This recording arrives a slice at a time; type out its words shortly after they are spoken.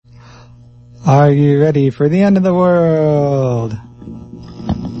Are you ready for the end of the world?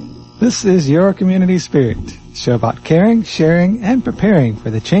 This is Your Community Spirit, a show about caring, sharing, and preparing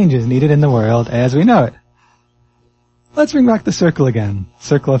for the changes needed in the world as we know it. Let's bring back the circle again.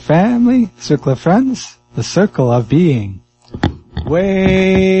 Circle of family, circle of friends, the circle of being.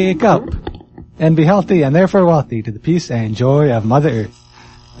 Wake up and be healthy and therefore wealthy to the peace and joy of Mother Earth.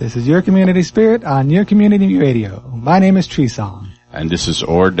 This is Your Community Spirit on Your Community Radio. My name is Tree Song. And this is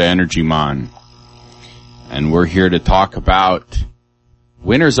Ord the Energy Mon. And we're here to talk about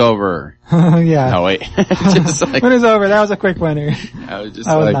winter's over. Yeah. No, wait. Just like, winter's over. That was a quick winter. That was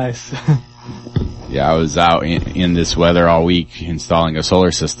nice. Yeah, I was out in this weather all week installing a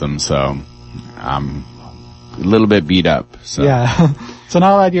solar system, so I'm a little bit beat up. So. Yeah. So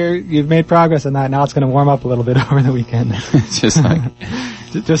now that you've made progress on that, now it's going to warm up a little bit over the weekend. Just like...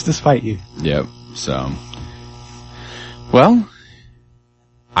 just to spite you. Yep. So... Well...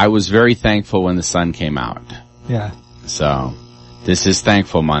 I was very thankful when the sun came out. Yeah. So, this is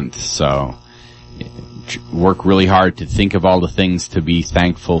thankful month, so work really hard to think of all the things to be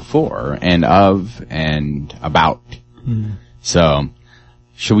thankful for and of and about. Mm. So,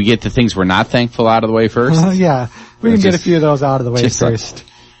 should we get the things we're not thankful out of the way first? Yeah. We can get a few of those out of the way first.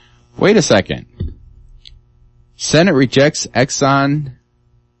 Wait a second. Senate rejects Exxon.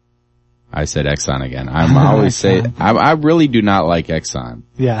 I said Exxon again. I'm always saying, I really do not like Exxon.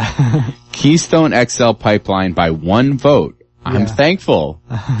 Yeah. Keystone XL pipeline by one vote. Yeah. I'm thankful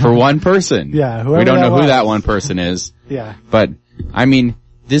for one person. Yeah. We don't know who that one person is. Yeah. But, I mean,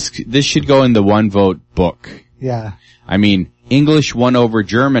 this should go in the one vote book. Yeah. I mean, English won over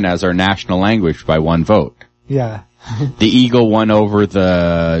German as our national language by one vote. Yeah. The eagle won over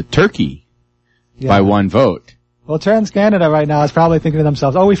the turkey by one vote. Well, TransCanada right now is probably thinking to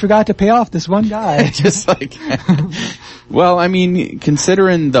themselves, oh, we forgot to pay off this one guy. Just like, well, I mean,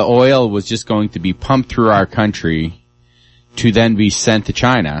 considering the oil was just going to be pumped through our country to then be sent to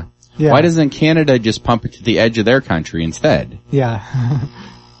China, why doesn't Canada just pump it to the edge of their country instead? Yeah.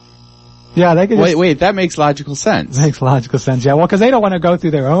 Yeah, they could just... Wait, that makes logical sense. Makes logical sense, yeah. Well, because they don't want to go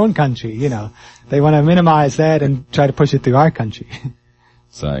through their own country, you know. They want to minimize that and try to push it through our country.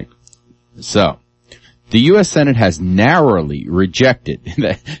 So... The U.S. Senate has narrowly rejected,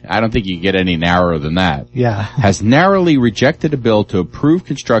 I don't think you can get any narrower than that. Yeah. Has narrowly rejected a bill to approve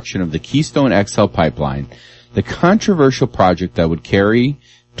construction of the Keystone XL pipeline, the controversial project that would carry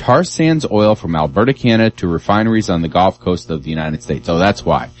tar sands oil from Alberta, Canada to refineries on the Gulf Coast of the United States. Oh, that's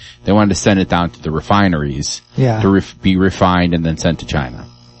why. They wanted to send it down to the refineries to be refined and then sent to China.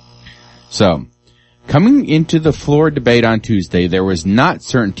 So, coming into the floor debate on Tuesday, there was not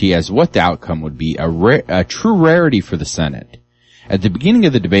certainty as what the outcome would be, a true rarity for the Senate. At the beginning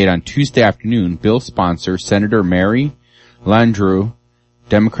of the debate on Tuesday afternoon, bill sponsor Senator Mary Landrieu,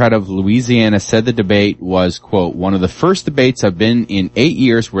 Democrat of Louisiana, said the debate was, quote, one of the first debates I've been in 8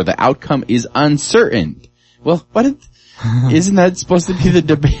 years where the outcome is uncertain. Well, isn't that supposed to be the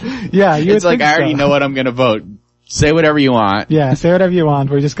debate? Yeah, it's like, I already know what I'm going to vote. Say whatever you want. Yeah, say whatever you want.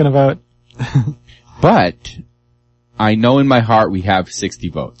 We're just going to vote. But I know in my heart we have 60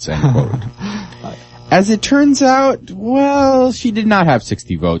 votes, end quote. As it turns out, well, she did not have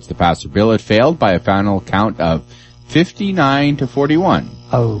 60 votes to pass her bill. It failed by a final count of 59 to 41.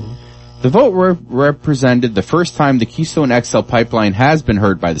 Oh. The vote represented the first time the Keystone XL pipeline has been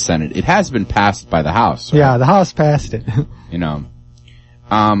heard by the Senate. It has been passed by the House. Right? Yeah, the House passed it. You know,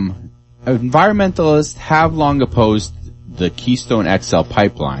 environmentalists have long opposed the Keystone XL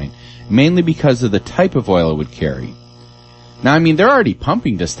pipeline, mainly because of the type of oil it would carry. Now, I mean, they're already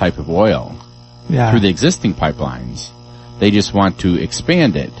pumping this type of oil through the existing pipelines. They just want to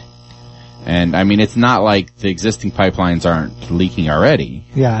expand it. And, I mean, it's not like the existing pipelines aren't leaking already.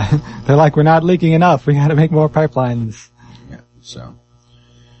 Yeah. They're like, we're not leaking enough. We gotta make more pipelines. Yeah, so.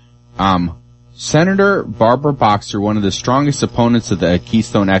 Senator Barbara Boxer, one of the strongest opponents of the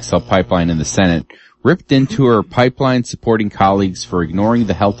Keystone XL pipeline in the Senate, ripped into her pipeline-supporting colleagues for ignoring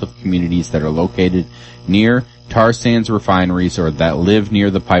the health of communities that are located near tar sands refineries or that live near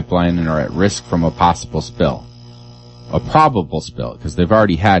the pipeline and are at risk from a possible spill. A probable spill, because they've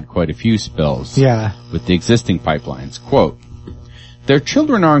already had quite a few spills with the existing pipelines. Quote, their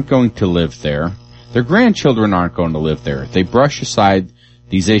children aren't going to live there. Their grandchildren aren't going to live there. They brush aside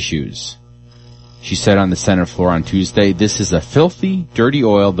these issues. She said on the Senate floor on Tuesday, this is a filthy, dirty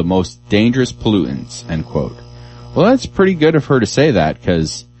oil, the most dangerous pollutants, end quote. Well, that's pretty good of her to say that,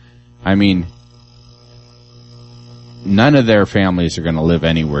 because, I mean, none of their families are going to live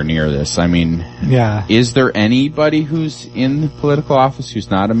anywhere near this. I mean, yeah. Is there anybody who's in political office who's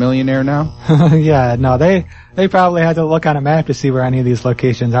not a millionaire now? Yeah, no, they probably had to look on a map to see where any of these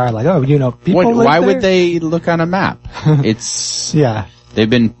locations are. Like, oh, people live why there? would they look on a map? It's yeah. They've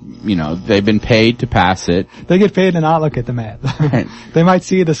been paid to pass it. They get paid to not look at the map. Right. They might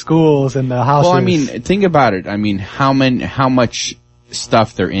see the schools and the houses. Well, I mean, think about it. I mean, how much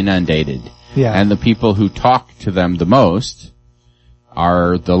stuff they're inundated. Yeah. And the people who talk to them the most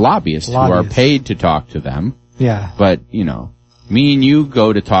are the lobbyists who are paid to talk to them. Yeah. But, me and you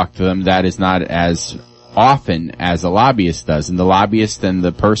go to talk to them. That is not as often as a lobbyist does. And the lobbyist and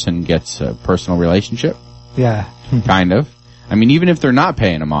the person gets a personal relationship. Yeah. Kind of. I mean, even if they're not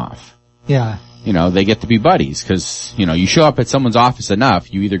paying them off. Yeah. They get to be buddies because, you show up at someone's office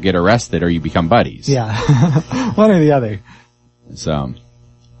enough, you either get arrested or you become buddies. Yeah. One or the other. So,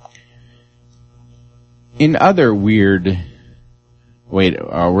 in other weird,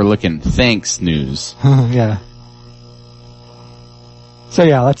 we're looking thanks news. Yeah. So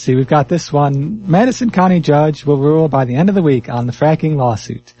yeah, let's see. We've got this one. Madison County judge will rule by the end of the week on the fracking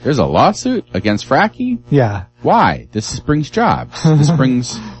lawsuit. There's a lawsuit against fracking? Yeah. Why? This brings jobs. This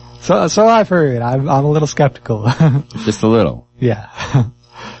brings... So I've heard. I'm a little skeptical. Just a little. Yeah.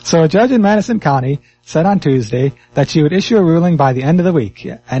 So a judge in Madison County said on Tuesday that she would issue a ruling by the end of the week.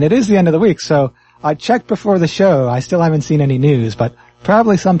 And it is the end of the week, so I checked before the show. I still haven't seen any news, but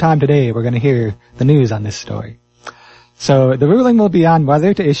probably sometime today we're going to hear the news on this story. So the ruling will be on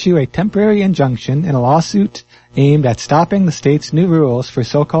whether to issue a temporary injunction in a lawsuit aimed at stopping the state's new rules for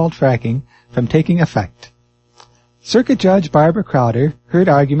so-called fracking from taking effect. Circuit Judge Barbara Crowder heard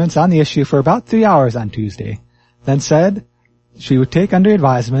arguments on the issue for about 3 hours on Tuesday, then said she would take under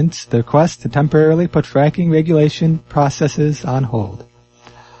advisement the request to temporarily put fracking regulation processes on hold.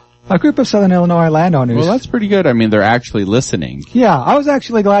 A group of Southern Illinois landowners... Well, that's pretty good. I mean, they're actually listening. Yeah, I was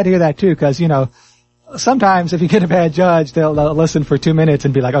actually glad to hear that too, because, sometimes if you get a bad judge, they'll listen for 2 minutes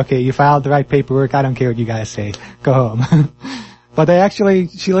and be like, okay, you filed the right paperwork, I don't care what you guys say, go home. But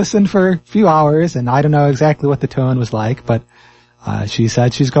she listened for a few hours, and I don't know exactly what the tone was like, but she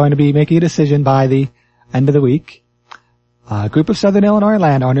said she's going to be making a decision by the end of the week. A group of Southern Illinois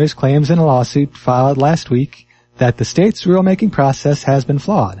landowners claims in a lawsuit filed last week that the state's rulemaking process has been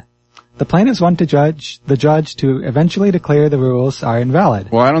flawed. The plaintiffs want the judge to eventually declare the rules are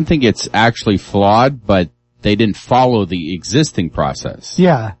invalid. Well, I don't think it's actually flawed, but they didn't follow the existing process.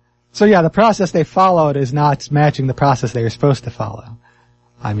 Yeah. So yeah, the process they followed is not matching the process they were supposed to follow.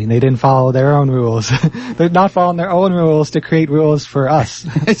 I mean, they didn't follow their own rules. They're not following their own rules to create rules for us.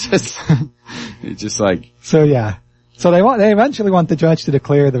 It's just like... So yeah. So they eventually want the judge to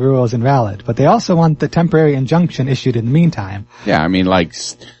declare the rules invalid, but they also want the temporary injunction issued in the meantime. Yeah, I mean,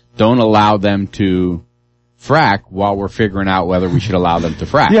 don't allow them to frack while we're figuring out whether we should allow them to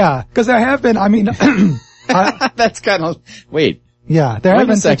frack. Yeah, because there have been, that's kind of, wait. Yeah, there have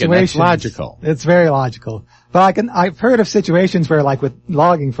been situations. That's logical. It's very logical. But I've heard of situations where, like with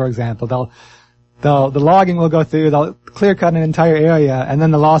logging, for example, the logging will go through, they'll clear cut an entire area, and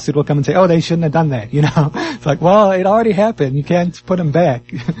then the lawsuit will come and say, oh, they shouldn't have done that, It's like, well, it already happened. You can't put them back,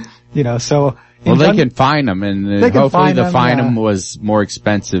 so. Well, they can fine them, and hopefully the fine them was more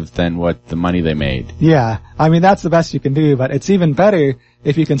expensive than what the money they made. Yeah, I mean, that's the best you can do, but it's even better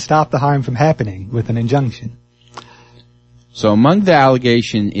if you can stop the harm from happening with an injunction. So among the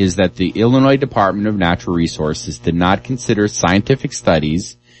allegation is that the Illinois Department of Natural Resources did not consider scientific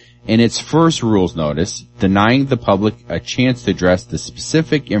studies in its first rules notice, denying the public a chance to address the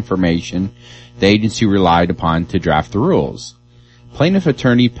specific information the agency relied upon to draft the rules. Plaintiff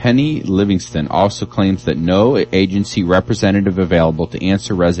attorney Penny Livingston also claims that no agency representative available to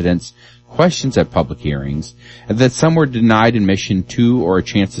answer residents' questions at public hearings, and that some were denied admission to or a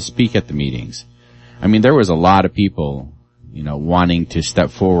chance to speak at the meetings. I mean, there was a lot of people, wanting to step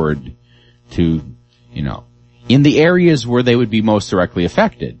forward to, in the areas where they would be most directly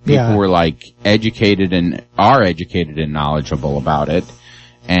affected. People were educated and are educated and knowledgeable about it.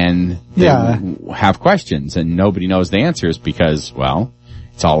 And they have questions, and nobody knows the answers because, well,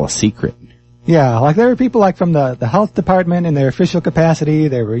 it's all a secret. Yeah, there were people from the health department in their official capacity.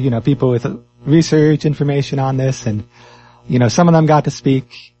 There were, people with research information on this, and, some of them got to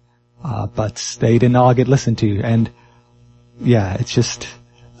speak, but they didn't all get listened to. And, yeah, it's just,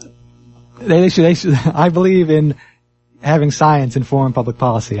 they should, I believe in having science inform public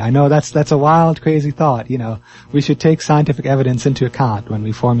policy. I know that's a wild, crazy thought, We should take scientific evidence into account when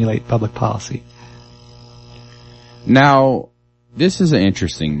we formulate public policy. Now, this is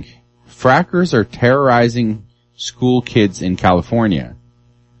interesting. Frackers are terrorizing school kids in California.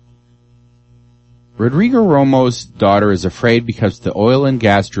 Rodrigo Romo's daughter is afraid because of the oil and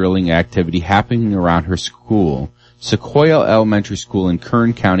gas drilling activity happening around her school, Sequoia Elementary School in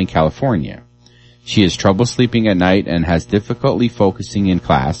Kern County, California. She has trouble sleeping at night and has difficulty focusing in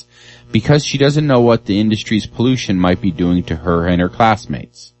class because she doesn't know what the industry's pollution might be doing to her and her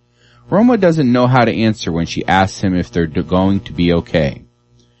classmates. Romo doesn't know how to answer when she asks him if they're going to be okay.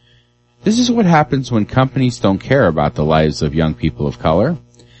 This is what happens when companies don't care about the lives of young people of color.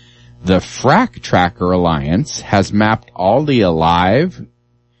 The Frack Tracker Alliance has mapped all the alive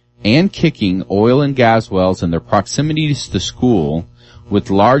and kicking oil and gas wells and their proximities to school with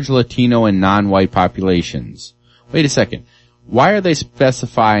large Latino and non-white populations. Wait a second. Why are they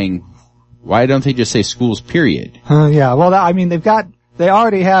specifying, why don't they just say schools, period? Yeah, well, I mean, they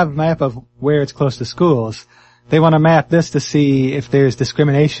already have a map of where it's close to schools. They want to map this to see if there's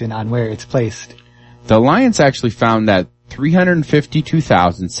discrimination on where it's placed. The Alliance actually found that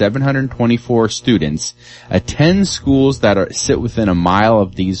 352,724 students attend schools that sit within a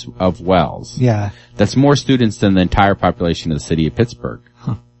mile of wells. Yeah. That's more students than the entire population of the city of Pittsburgh.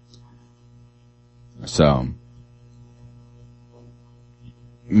 Huh. So,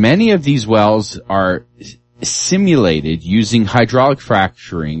 many of these wells are simulated using hydraulic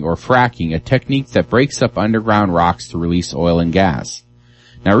fracturing or fracking, a technique that breaks up underground rocks to release oil and gas.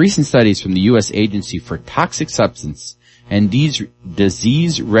 Now, recent studies from the U.S. Agency for Toxic Substance and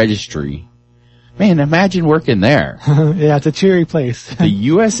Disease Registry. Man, imagine working there. Yeah, it's a cheery place. The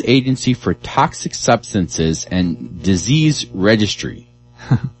U.S. Agency for Toxic Substances and Disease Registry.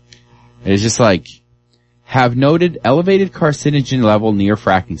 It's just like, have noted elevated carcinogen level near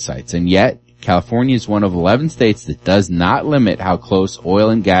fracking sites, and yet California is one of 11 states that does not limit how close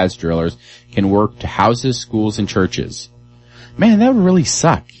oil and gas drillers can work to houses, schools, and churches. Man, that would really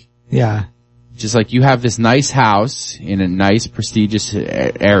suck. Yeah. Just like you have this nice house in a nice prestigious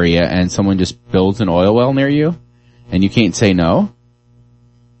area and someone just builds an oil well near you and you can't say no.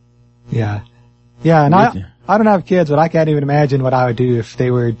 Yeah. Yeah, and I don't have kids, but I can't even imagine what I would do if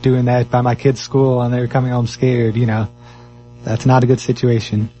they were doing that by my kid's school and they were coming home scared, you know. That's not a good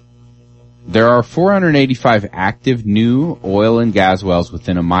situation. There are 485 active new oil and gas wells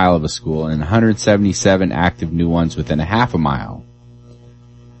within a mile of a school and 177 active new ones within a half a mile.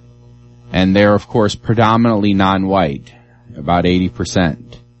 And they're, of course, predominantly non-white, about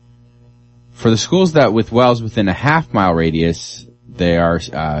 80%. For the schools that with wells within a half-mile radius, they are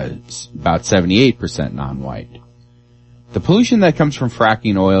about 78% non-white. The pollution that comes from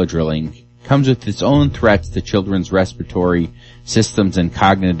fracking oil drilling comes with its own threats to children's respiratory systems and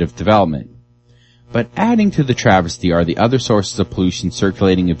cognitive development. But adding to the travesty are the other sources of pollution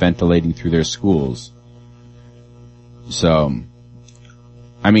circulating and ventilating through their schools. So,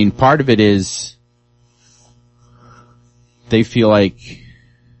 I mean, part of it is they feel like,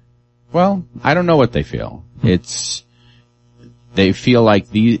 well, I don't know what they feel. They feel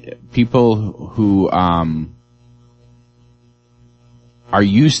like the people who are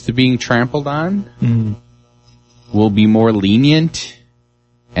used to being trampled on will be more lenient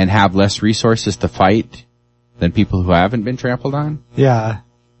and have less resources to fight than people who haven't been trampled on. Yeah.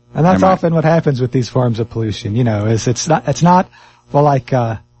 And that's often what happens with these forms of pollution, you know, is it's not well, like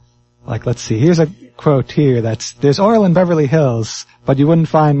let's see, here's a quote here there's oil in Beverly Hills, but you wouldn't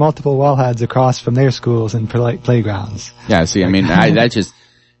find multiple wellheads across from their schools and playgrounds. Yeah, see, I mean,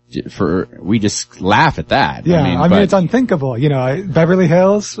 we just laugh at that. Yeah, I mean, it's unthinkable, you know, Beverly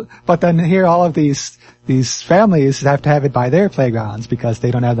Hills, but then here all of these families have to have it by their playgrounds because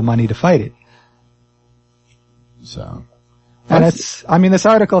they don't have the money to fight it. So. And this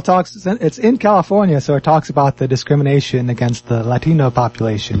article it's in California, so it talks about the discrimination against the Latino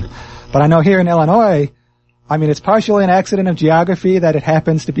population. But I know here in Illinois, I mean, it's partially an accident of geography that it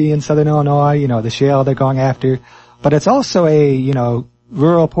happens to be in southern Illinois, you know, the shale they're going after. But it's also a, you know,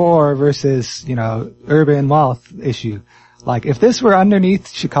 rural poor versus, you know, urban wealth issue. Like, if this were underneath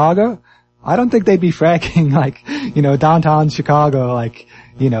Chicago, I don't think they'd be fracking, like, you know, downtown Chicago, like,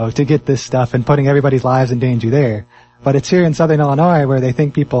 you know, to get this stuff and putting everybody's lives in danger there. But it's here in southern Illinois where they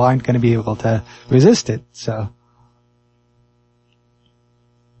think people aren't going to be able to resist it, so.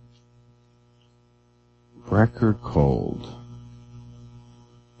 Record cold.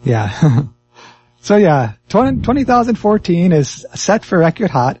 Yeah. So yeah, 2014 is set for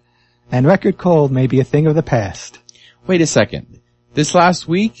record hot, and record cold may be a thing of the past. Wait a second. This last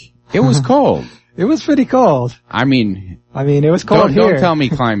week, it was cold. It was pretty cold. I mean, it was cold here. Don't tell me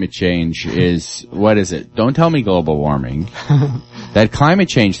climate change is, what is it? Don't tell me global warming. That climate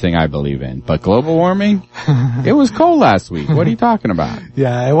change thing I believe in, but global warming? It was cold last week. What are you talking about?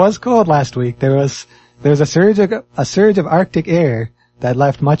 Yeah, it was cold last week. There was a surge of Arctic air that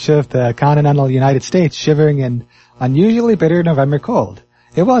left much of the continental United States shivering in unusually bitter November cold.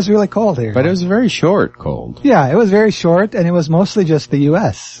 It was really cold here. But it was a very short cold. Yeah, it was very short, and it was mostly just the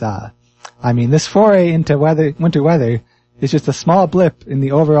U.S. This foray into winter weather is just a small blip in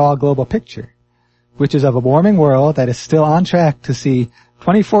the overall global picture, which is of a warming world that is still on track to see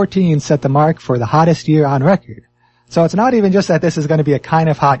 2014 set the mark for the hottest year on record. So it's not even just that this is going to be a kind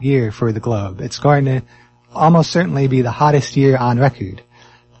of hot year for the globe. It's going to almost certainly be the hottest year on record.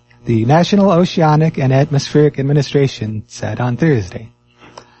 The National Oceanic and Atmospheric Administration said on Thursday.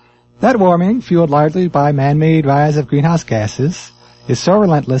 That warming, fueled largely by man-made rise of greenhouse gases, is so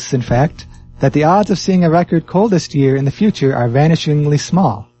relentless, in fact, that the odds of seeing a record coldest year in the future are vanishingly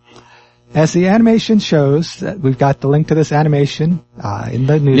small. As the animation shows, we've got the link to this animation in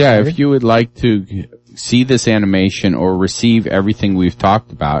the news. Yeah, if you would like to see this animation or receive everything we've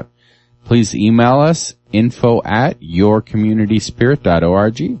talked about, please email us,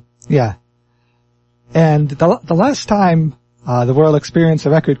 info@yourcommunityspirit.org. Yeah. And the last time the world experienced a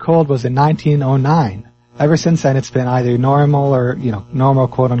record cold was in 1909. Ever since then, it's been either normal or, normal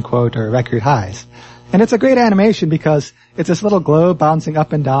quote-unquote or record highs. And it's a great animation because it's this little globe bouncing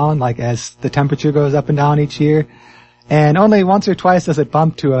up and down, like as the temperature goes up and down each year. And only once or twice does it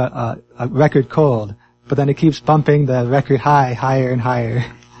bump to a record cold. But then it keeps bumping the record high higher and higher.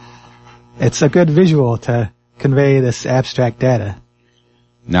 It's a good visual to convey this abstract data.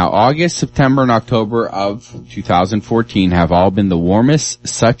 Now, August, September, and October of 2014 have all been the warmest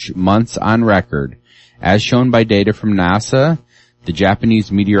such months on record, as shown by data from NASA, the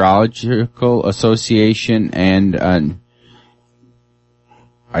Japanese Meteorological Association, and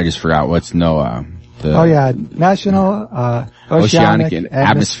I just forgot what's NOAA. National Oceanic and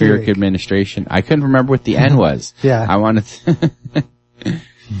Atmospheric Administration. I couldn't remember what the N was. Yeah. I wanted to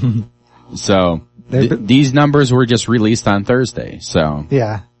So, these numbers were just released on Thursday, so.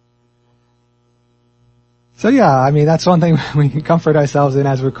 Yeah. So yeah, that's one thing we can comfort ourselves in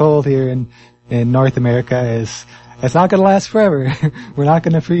as we're cold here in North America is it's not gonna last forever. We're not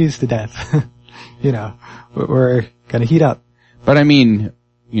gonna freeze to death. We're gonna heat up. But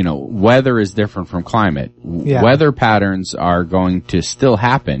weather is different from climate. Yeah. Weather patterns are going to still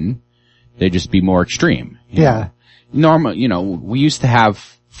happen. They just be more extreme. Yeah. Normal, we used to have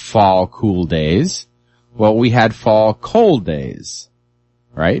fall cool days. Well, we had fall cold days,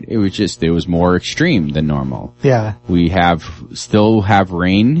 right? It was more extreme than normal. Yeah. We still have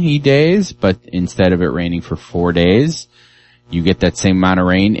rainy days, but instead of it raining for 4 days, you get that same amount of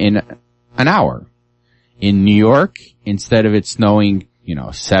rain in an hour. In New York, instead of it snowing,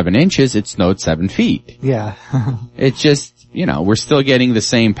 7 inches, it snowed 7 feet. Yeah. It's just, we're still getting the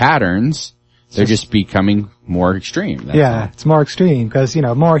same patterns. They're just becoming more extreme. It's more extreme because,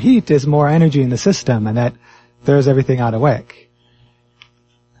 more heat is more energy in the system and that throws everything out of whack.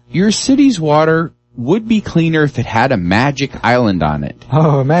 Your city's water would be cleaner if it had a magic island on it.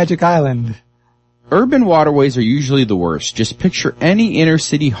 Oh, a magic island. Urban waterways are usually the worst. Just picture any inner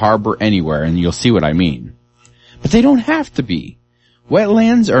city harbor anywhere and you'll see what I mean. But they don't have to be.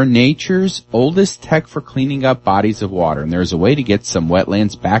 Wetlands are nature's oldest tech for cleaning up bodies of water, and there's a way to get some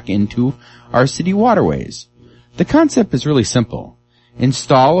wetlands back into our city waterways. The concept is really simple.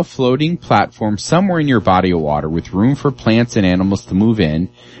 Install a floating platform somewhere in your body of water with room for plants and animals to move in,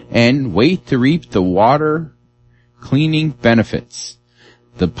 and wait to reap the water cleaning benefits.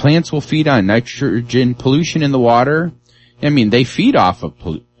 The plants will feed on nitrogen pollution in the water. They feed off of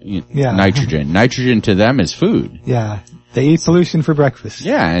nitrogen. Nitrogen to them is food. Yeah. They eat pollution for breakfast.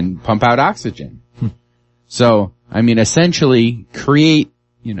 Yeah, and pump out oxygen. So, essentially create,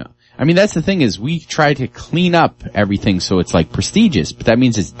 that's the thing is we try to clean up everything so it's like prestigious, but that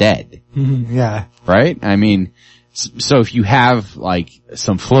means it's dead. Yeah. Right? So if you have like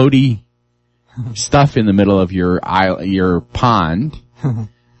some floaty stuff in the middle of your pond,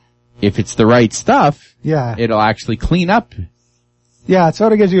 if it's the right stuff, it'll actually clean up. Yeah, it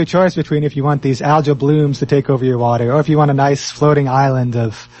sort of gives you a choice between if you want these algal blooms to take over your water or if you want a nice floating island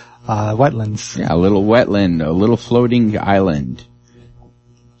of wetlands. Yeah, a little wetland, a little floating island.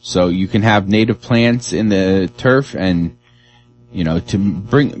 So you can have native plants in the turf and, to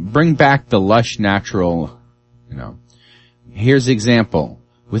bring back the lush natural, Here's an example.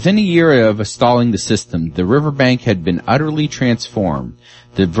 Within a year of installing the system, the riverbank had been utterly transformed.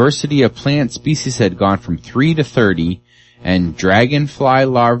 The diversity of plant species had gone from 3 to 30, and dragonfly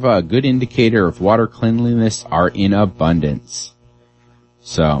larvae, a good indicator of water cleanliness, are in abundance.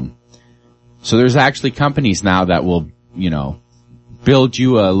 So there's actually companies now that will, build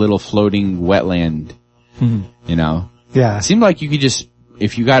you a little floating wetland, Yeah. It seemed like you could just,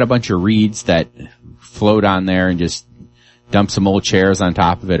 if you got a bunch of reeds that float on there and just dump some old chairs on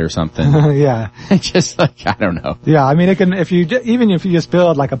top of it or something. Yeah. Just like, I don't know. Yeah, I mean, it can, even if you just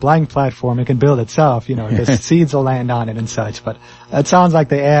build like a blank platform, it can build itself, because seeds will land on it and such, but it sounds like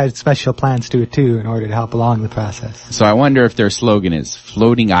they add special plants to it too in order to help along the process. So I wonder if their slogan is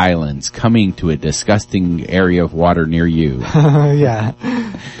floating islands coming to a disgusting area of water near you. Yeah,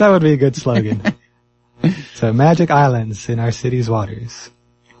 that would be a good slogan. So magic islands in our city's waters.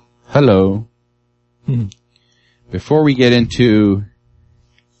 Hello. Before we get into,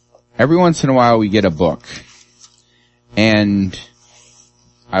 every once in a while we get a book, and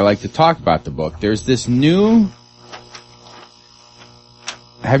I like to talk about the book. There's this new,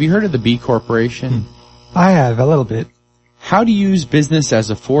 have you heard of the B Corporation? I have, a little bit. How to use business as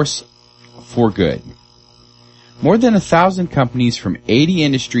a force for good. More than 1,000 companies from 80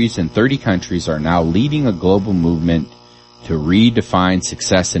 industries and 30 countries are now leading a global movement to redefine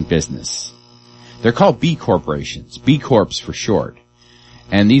success in business. They're called B corporations, B Corps for short.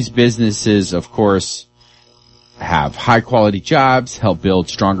 And these businesses, of course, have high quality jobs, help build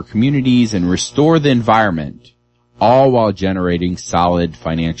stronger communities, and restore the environment, all while generating solid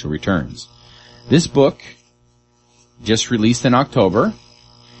financial returns. This book, just released in October,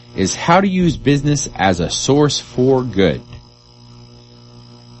 is How to Use Business as a Source for Good.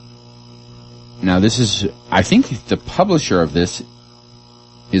 Now this is, I think the publisher of this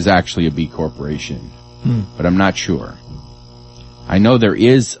is actually a B corporation, but I'm not sure. I know there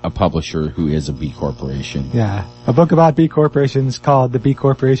is a publisher who is a B corporation. Yeah, a book about B corporations called The B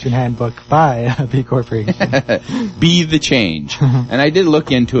Corporation Handbook by a B corporation. Be the change. And I did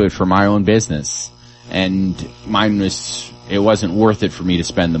look into it for my own business, and mine was, it wasn't worth it for me to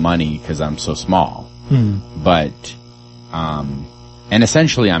spend the money because I'm so small. But, and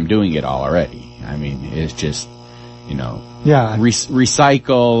essentially I'm doing it all already. I mean, it's just, yeah,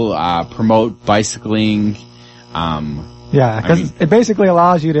 recycle, promote bicycling, yeah, because it basically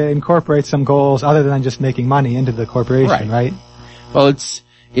allows you to incorporate some goals other than just making money into the corporation, right? Well,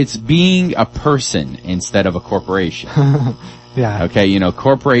 it's being a person instead of a corporation. Yeah. Okay,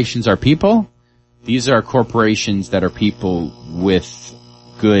 corporations are people. These are corporations that are people with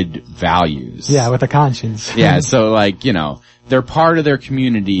good values. Yeah, with a conscience. Yeah, so they're part of their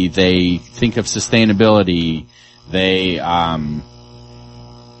community. They think of sustainability. They,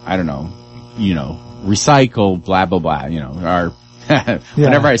 recycle, blah, blah, blah,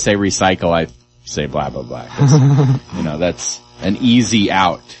 whenever I say recycle, I say blah, blah, blah. That's an easy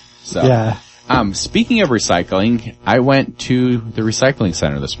out. So, yeah. Speaking of recycling, I went to the recycling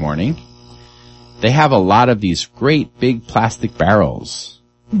center this morning. They have a lot of these great big plastic barrels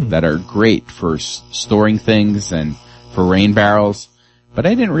that are great for storing things and for rain barrels. But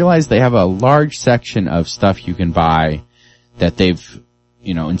I didn't realize they have a large section of stuff you can buy that they've,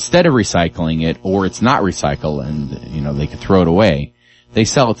 instead of recycling it, or it's not recycled and, they could throw it away, they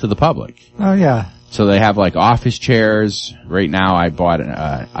sell it to the public. Oh yeah. So they have office chairs. Right now I bought an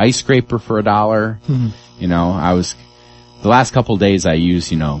ice scraper for $1. The last couple of days I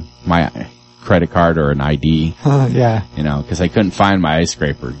used, my credit card or an ID. Yeah. Cause I couldn't find my ice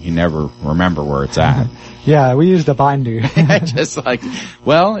scraper. You never remember where it's at. Yeah, we used a binder. Just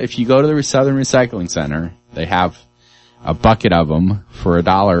if you go to the Southern Recycling Center, they have a bucket of them for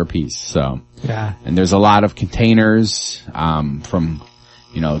 $1 a piece. So, yeah. And there's a lot of containers, from,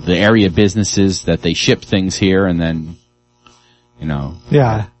 the area businesses that they ship things here and then,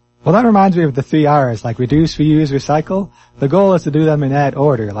 Yeah. Well, that reminds me of the 3 R's, reduce, reuse, recycle. The goal is to do them in that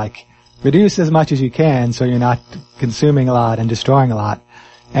order, reduce as much as you can so you're not consuming a lot and destroying a lot.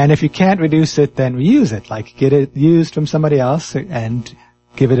 And if you can't reduce it, then reuse it, get it used from somebody else and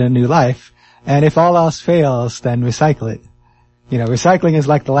give it a new life. And if all else fails, then recycle it. Recycling is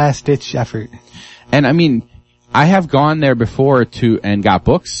like the last ditch effort. And I have gone there before and got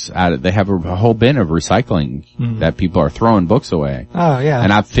books out of it. They have a whole bin of recycling that people are throwing books away. Oh yeah.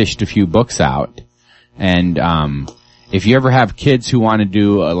 And I've fished a few books out. And, if you ever have kids who want to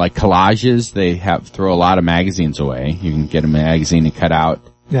do collages, they throw a lot of magazines away. You can get a magazine and cut out.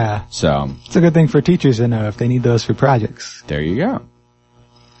 Yeah. So it's a good thing for teachers to know if they need those for projects. There you go.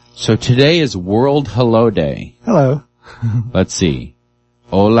 So today is World Hello Day. Hello. Let's see.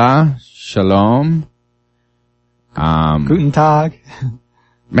 Hola, shalom. Guten Tag.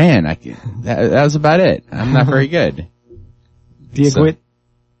 Man, that was about it. I'm not very good. Diagwit.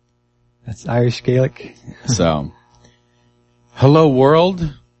 That's Irish Gaelic. So, hello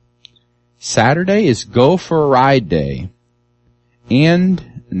world. Saturday is Go for a Ride Day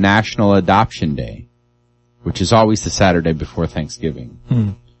and National Adoption Day, which is always the Saturday before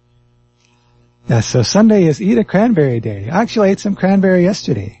Thanksgiving. Yeah, so Sunday is Eat a Cranberry Day. I actually ate some cranberry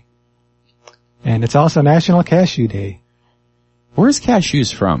yesterday. And it's also National Cashew Day. Where's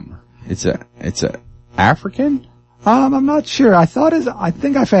cashews from? It's a African? I'm not sure. I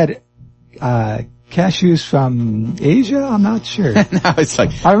think I've had, cashews from Asia. I'm not sure. No, it's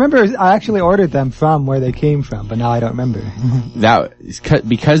like, I remember I actually ordered them from where they came from, but now I don't remember.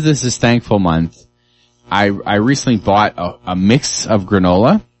 because this is Thankful Month, I recently bought a mix of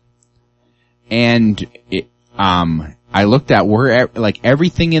granola, and I looked at where, like,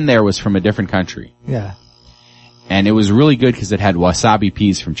 everything in there was from a different country. Yeah. And it was really good because it had wasabi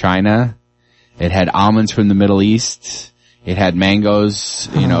peas from China. It had almonds from the Middle East. It had mangoes.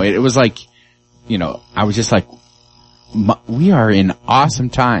 You know, it was like, you know, I was just like, we are in awesome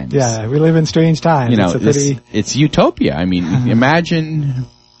times. Yeah, we live in strange times. You know, it's utopia. I mean, imagine,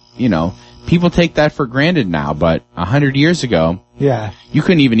 you know, people take that for granted now, but 100 years ago, yeah, you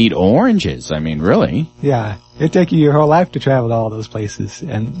couldn't even eat oranges. I mean, really? Yeah, it'd take you your whole life to travel to all those places,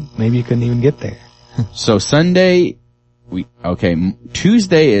 and maybe you couldn't even get there. So Sunday,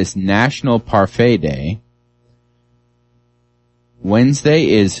 Tuesday is National Parfait Day. Wednesday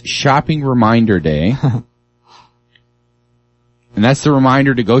is Shopping Reminder Day. And that's the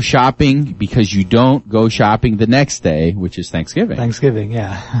reminder to go shopping because you don't go shopping the next day, which is Thanksgiving. Thanksgiving,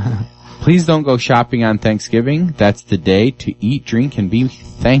 yeah. Please don't go shopping on Thanksgiving. That's the day to eat, drink, and be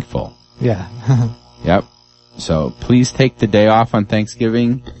thankful. Yeah. Yep. So please take the day off on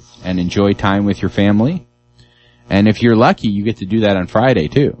Thanksgiving and enjoy time with your family. And if you're lucky, you get to do that on Friday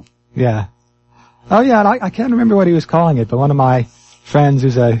too. Yeah. Oh yeah, I can't remember what he was calling it, but one of my friends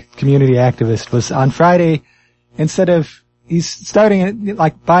who's a community activist was on Friday, he's starting it,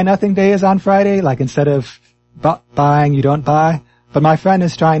 like Buy Nothing Day is on Friday, like instead of buying, you don't buy. But my friend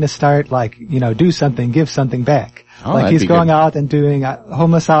is trying to start, like, you know, do something, give something back. Oh, like he's going good. out and doing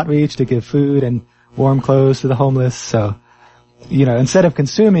homeless outreach to give food and warm clothes to the homeless. So, you know, instead of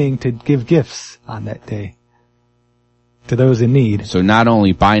consuming, to give gifts on that day to those in need. So not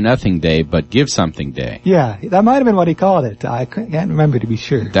only Buy Nothing Day, but Give Something Day. Yeah, that might have been what he called it. I can't remember to be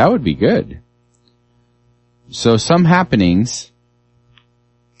sure. That would be good. So some happenings.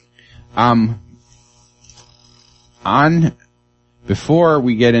 Before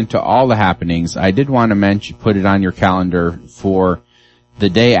we get into all the happenings, I did want to put it on your calendar for the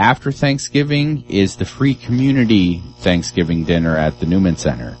day after Thanksgiving is the free community Thanksgiving dinner at the Newman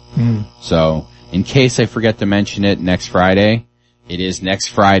Center. So, in case I forget to mention it, next Friday, it is next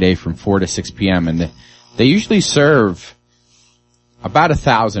Friday from 4 to 6 p.m. And they usually serve about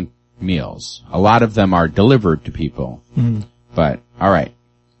 1,000 meals. A lot of them are delivered to people. But, alright.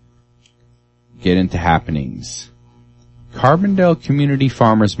 Get into happenings. Carbondale Community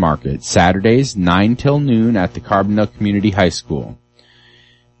Farmers Market, Saturdays 9 till noon at the Carbondale Community High School.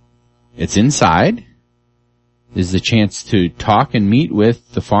 It's inside. There's a chance to talk and meet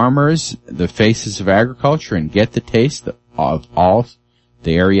with the farmers, the faces of agriculture, and get the taste of all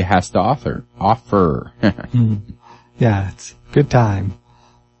the area has to offer. Yeah, it's a good time.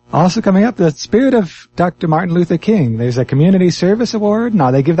 Also coming up, the spirit of Dr. Martin Luther King. There's a community service award.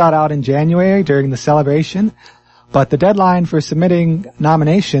 Now, they give that out in January during the celebration, but the deadline for submitting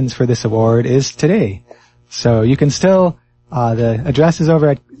nominations for this award is today. So you can still, the address is over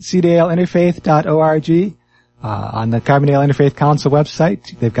at cdlinterfaith.org. On the Carbondale Interfaith Council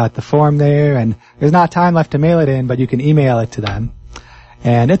website. They've got the form there, and there's not time left to mail it in, but you can email it to them.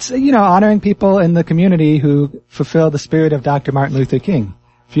 And it's, you know, honoring people in the community who fulfill the spirit of Dr. Martin Luther King.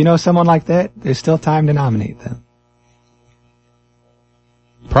 If you know someone like that, there's still time to nominate them.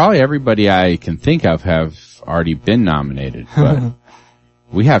 Probably everybody I can think of have already been nominated, but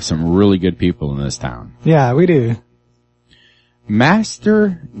we have some really good people in this town. Yeah, we do.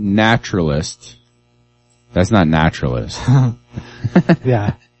 Master Naturalist. That's not naturalist.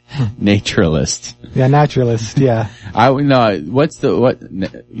 Yeah. Naturalist. Yeah, naturalist, yeah. Oh,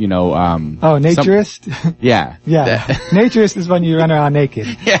 naturist? Yeah. Yeah. Naturist is when you run around naked.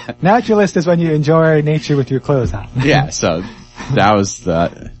 Yeah. Naturalist is when you enjoy nature with your clothes on. Yeah, so that was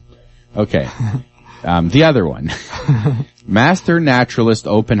okay. The other one. Master Naturalist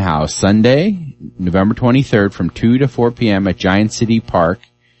Open House, Sunday, November 23rd from 2 to 4 p.m. at Giant City Park.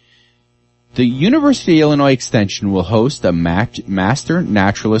 The University of Illinois Extension will host a Master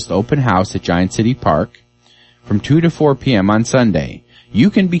Naturalist Open House at Giant City Park from 2 to 4 p.m. on Sunday. You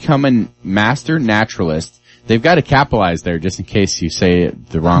can become a Master Naturalist. They've got to capitalize there just in case you say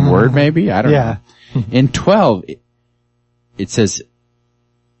the wrong word maybe. I don't know. In 12, it says,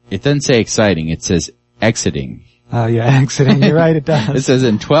 it doesn't say exciting. It says exiting. Oh yeah, exiting. You're right, it does. It says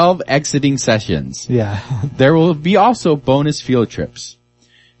in 12 exiting sessions. Yeah. There will be also bonus field trips.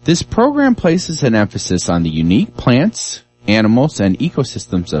 This program places an emphasis on the unique plants, animals, and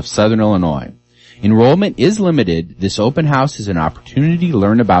ecosystems of Southern Illinois. Enrollment is limited. This open house is an opportunity to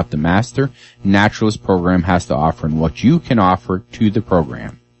learn about the Master Naturalist program has to offer and what you can offer to the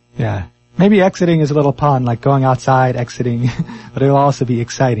program. Yeah. Maybe exiting is a little pun, like going outside, exiting, but it'll also be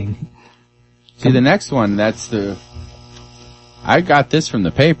exciting. See, the next one, I got this from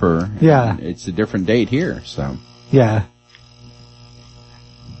the paper. Yeah. It's a different date here, so. Yeah.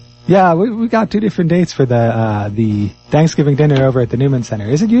 Yeah, we got 2 different dates for the Thanksgiving dinner over at the Newman Center.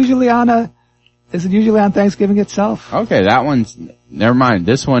 Is it usually on Thanksgiving itself? Okay, that one's, never mind.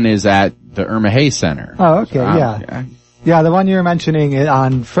 This one is at the Irma Hayes Center. Oh, okay, yeah. Yeah, the one you were mentioning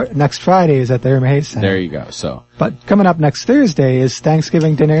on next Friday is at the Irma Hayes Center. There you go, so. But coming up next Thursday is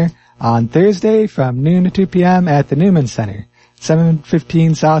Thanksgiving dinner on Thursday from noon to 2 p.m. at the Newman Center,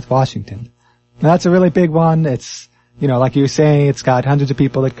 715 South Washington. Now, that's a really big one. It's, like you were saying, it's got hundreds of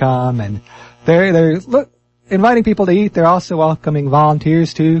people that come, and they're inviting people to eat. They're also welcoming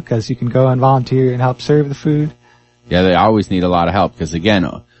volunteers too, because you can go and volunteer and help serve the food. Yeah, they always need a lot of help, because again,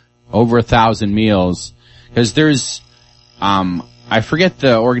 over 1,000 meals, because there's, I forget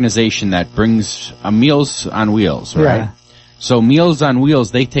the organization that brings Meals on Wheels, right? Yeah. So Meals on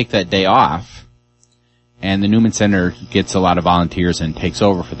Wheels, they take that day off, and the Newman Center gets a lot of volunteers and takes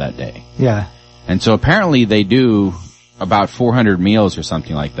over for that day. Yeah. And so apparently they do about 400 meals or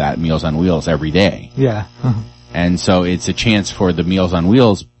something like that, Meals on Wheels, every day. Yeah. And so it's a chance for the Meals on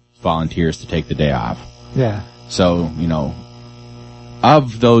Wheels volunteers to take the day off. Yeah. So,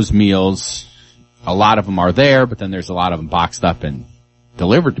 of those meals, a lot of them are there, but then there's a lot of them boxed up and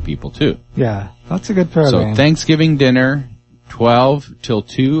delivered to people too. Yeah. That's a good program. So Thanksgiving dinner, 12 till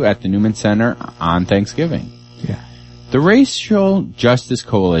 2 at the Newman Center on Thanksgiving. Yeah. The Racial Justice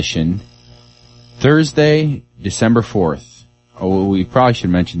Coalition, Thursday, December 4th. Oh, we probably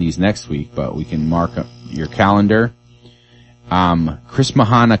should mention these next week, but we can mark up your calendar.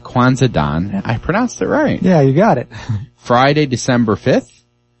 Christmahanukwanzadan. I pronounced it right. Yeah, you got it. Friday, December 5th.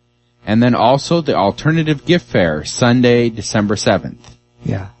 And then also the Alternative Gift Fair, Sunday, December 7th.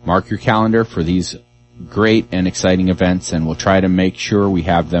 Yeah. Mark your calendar for these great and exciting events, and we'll try to make sure we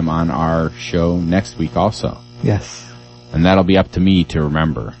have them on our show next week also. Yes. And that'll be up to me to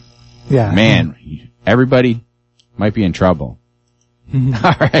remember. Yeah. Man, everybody might be in trouble.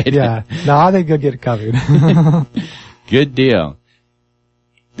 All right. Yeah. No, I think you'll get it covered. Good deal.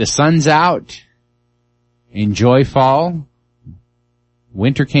 The sun's out. Enjoy fall.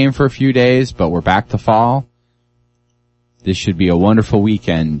 Winter came for a few days, but we're back to fall. This should be a wonderful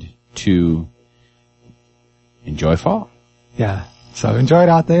weekend to enjoy fall. Yeah. So enjoy it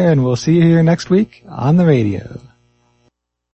out there, and we'll see you here next week on the radio.